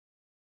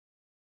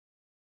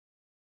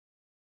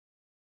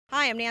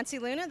Hi, I'm Nancy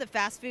Luna, the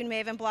Fast Food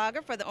Maven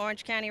blogger for the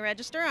Orange County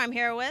Register. I'm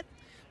here with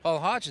Paul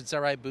Hodgins,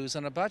 all right, booze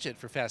on a budget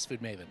for Fast Food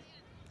Maven.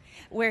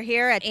 We're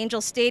here at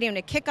Angel Stadium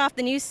to kick off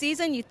the new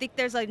season. You think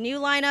there's a new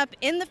lineup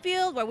in the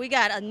field? Well, we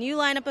got a new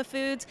lineup of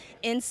foods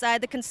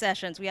inside the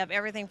concessions. We have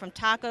everything from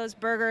tacos,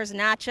 burgers,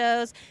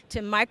 nachos, to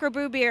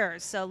microbrew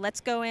beers. So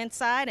let's go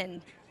inside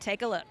and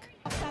take a look.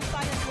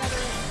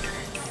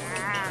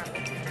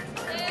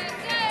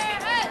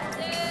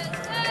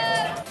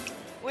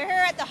 We're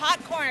here at the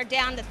hot corner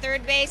down the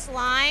third base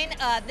line.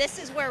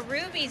 This is where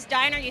Ruby's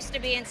Diner used to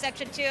be in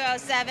section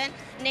 207,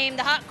 named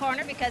the hot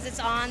corner because it's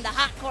on the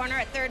hot corner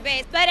at third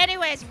base. But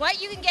anyways, what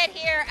you can get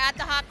here at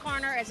the hot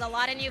corner is a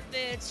lot of new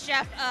foods.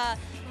 Chef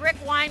Rick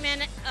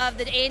Weinman of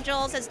the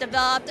Angels has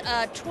developed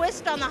a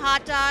twist on the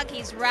hot dog.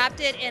 He's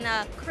wrapped it in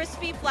a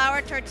crispy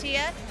flour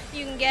tortilla.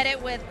 You can get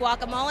it with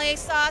guacamole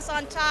sauce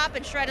on top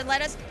and shredded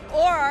lettuce,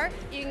 or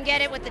you can get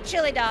it with the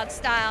chili dog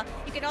style.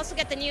 You can also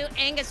get the new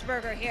Angus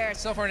burger here.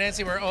 So far,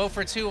 Nancy, we're 0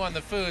 for 2 on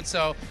the food,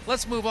 so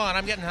let's move on.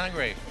 I'm getting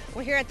hungry.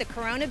 We're here at the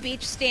Corona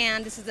Beach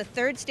stand. This is the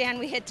third stand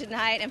we hit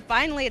tonight, and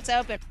finally it's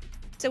open.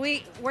 So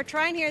we're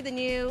trying here the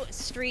new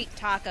street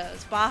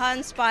tacos, Baja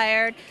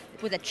inspired,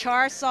 with a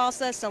char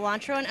salsa,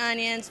 cilantro and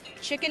onions,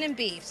 chicken and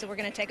beef. So we're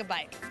gonna take a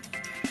bite.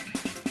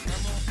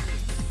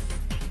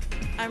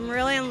 I'm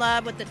really in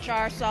love with the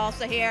char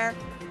salsa here.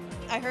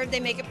 I heard they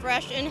make it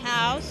fresh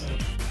in-house.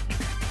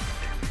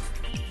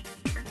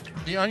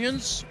 The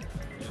onions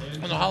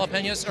and the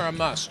jalapenos are a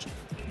must.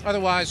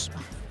 Otherwise,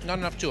 not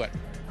enough to it.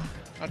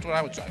 That's what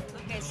I would say.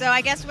 Okay, so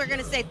I guess we're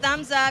gonna say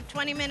thumbs up,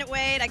 20-minute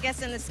wait. I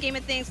guess in the scheme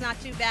of things, not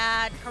too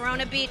bad.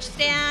 Corona Beach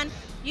stand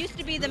used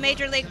to be the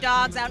Major League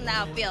Dogs out in the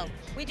outfield.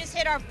 We just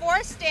hit our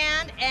fourth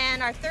stand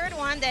and our third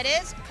one that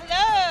is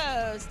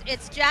closed.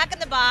 It's Jack in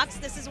the Box.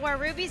 This is where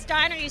Ruby's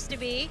Diner used to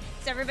be.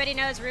 So everybody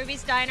knows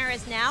Ruby's Diner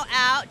is now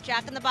out,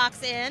 Jack in the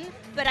Box in.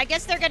 But I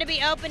guess they're gonna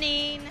be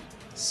opening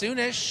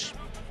soonish.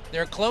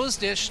 They're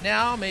closed-ish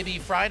now, maybe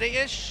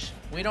Friday-ish.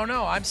 We don't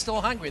know. I'm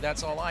still hungry,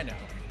 that's all I know.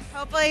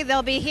 Hopefully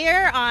they'll be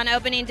here on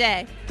opening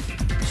day.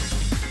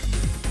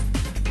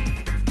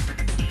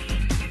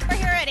 We're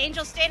here at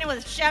Angel Stadium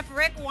with Chef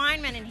Rick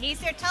Weinman, and he's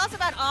here. Tell us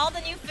about all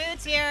the new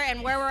foods here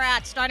and where we're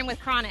at, starting with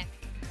Chronic.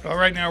 Well,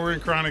 right now we're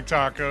in Chronic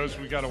Tacos.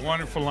 We got a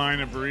wonderful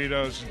line of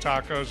burritos and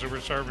tacos that we're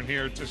serving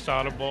here,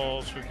 tostada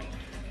bowls,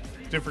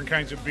 different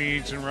kinds of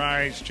beans and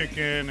rice,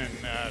 chicken, and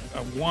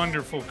a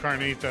wonderful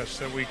carnitas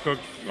that we cook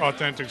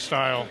authentic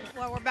style.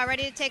 Well, we're about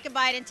ready to take a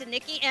bite into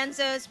Nicky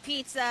Enzo's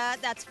Pizza.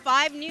 That's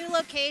 5 new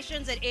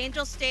locations at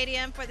Angel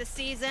Stadium for the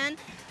season.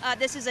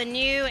 This is a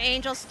new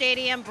Angel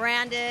Stadium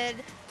branded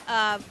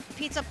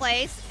pizza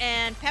place,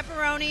 and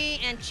pepperoni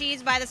and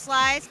cheese by the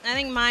slice. I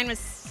think mine was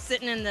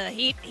sitting in the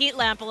heat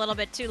lamp a little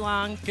bit too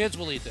long. Kids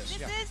will eat this.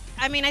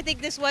 I mean, I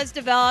think this was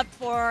developed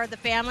for the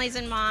families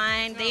in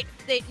mind.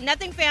 They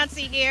nothing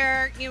fancy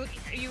here. You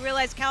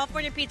realize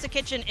California Pizza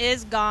Kitchen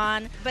is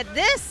gone, but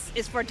this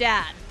is for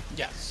Dad.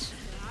 Yes,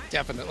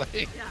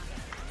 definitely. Yeah.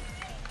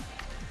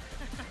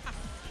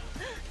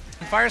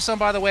 Firestone,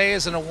 by the way,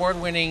 is an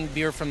award-winning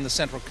beer from the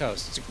Central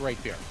Coast. It's a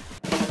great beer.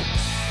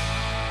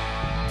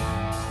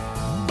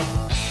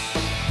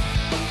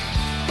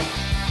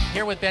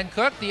 Here with Ben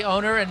Cook, the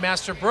owner and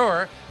master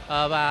brewer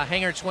of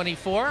Hangar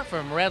 24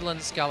 from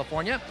Redlands,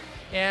 California.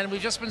 And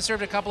we've just been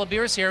served a couple of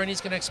beers here, and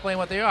he's going to explain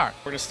what they are.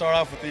 We're going to start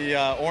off with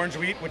the Orange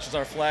Wheat, which is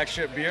our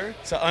flagship beer.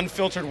 It's an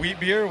unfiltered wheat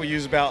beer. We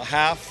use about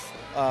half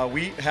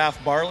wheat,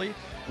 half barley.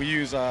 We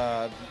use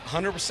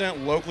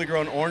 100% locally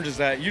grown oranges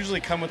that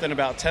usually come within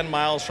about 10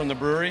 miles from the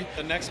brewery.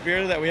 The next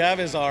beer that we have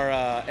is our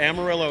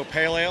Amarillo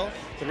Pale Ale.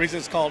 The reason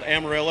it's called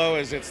Amarillo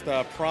is it's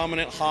the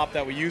prominent hop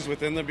that we use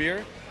within the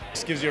beer.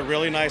 This gives you a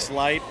really nice,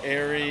 light,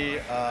 airy,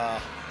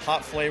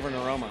 hot flavor and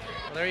aroma.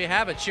 Well, there you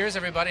have it. Cheers,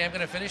 everybody. I'm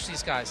going to finish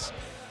these guys.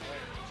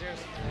 Cheers.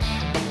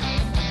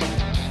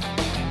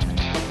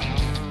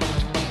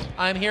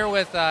 I'm here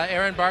with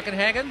Aaron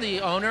Barkenhagen,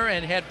 the owner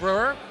and head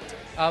brewer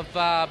of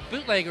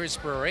Bootleggers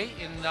Brewery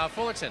in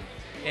Fullerton.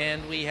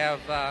 And we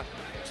have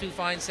 2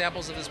 fine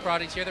samples of this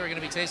product here that we're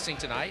going to be tasting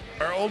tonight.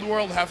 Our Old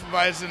World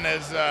Hefeweizen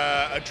is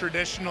a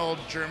traditional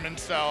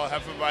German-style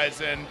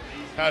Hefeweizen.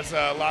 Has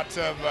lots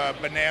of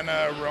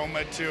banana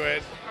aroma to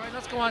it. All right,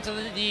 let's go on to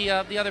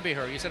the other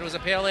beer. You said it was a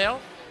pale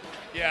ale?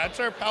 Yeah, it's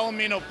our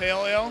Palomino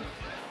Pale Ale,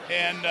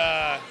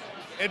 and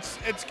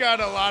it's got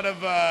a lot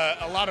of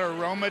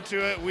aroma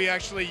to it. We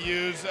actually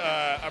use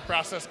a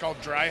process called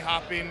dry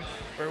hopping,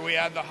 where we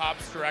add the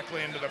hops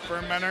directly into the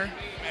fermenter.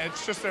 And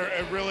it's just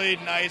a really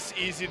nice,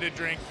 easy to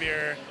drink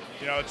beer.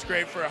 You know, it's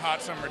great for a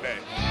hot summer day.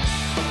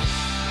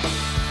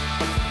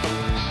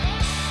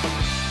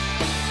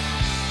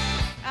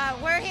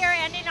 We're here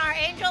ending our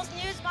Angels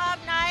News Mob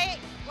night,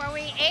 where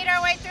we ate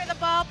our way through the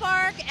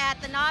ballpark at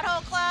the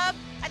Knothole Club.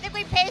 I think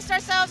we paced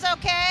ourselves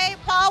okay.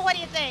 Paul, what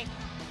do you think?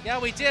 Yeah,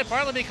 we did,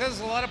 partly because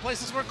a lot of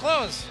places were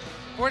closed.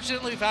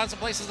 Fortunately, we found some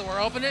places that were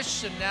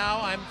openish, and now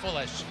I'm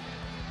fullish.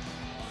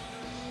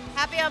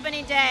 Happy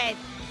opening day.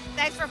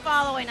 Thanks for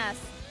following us.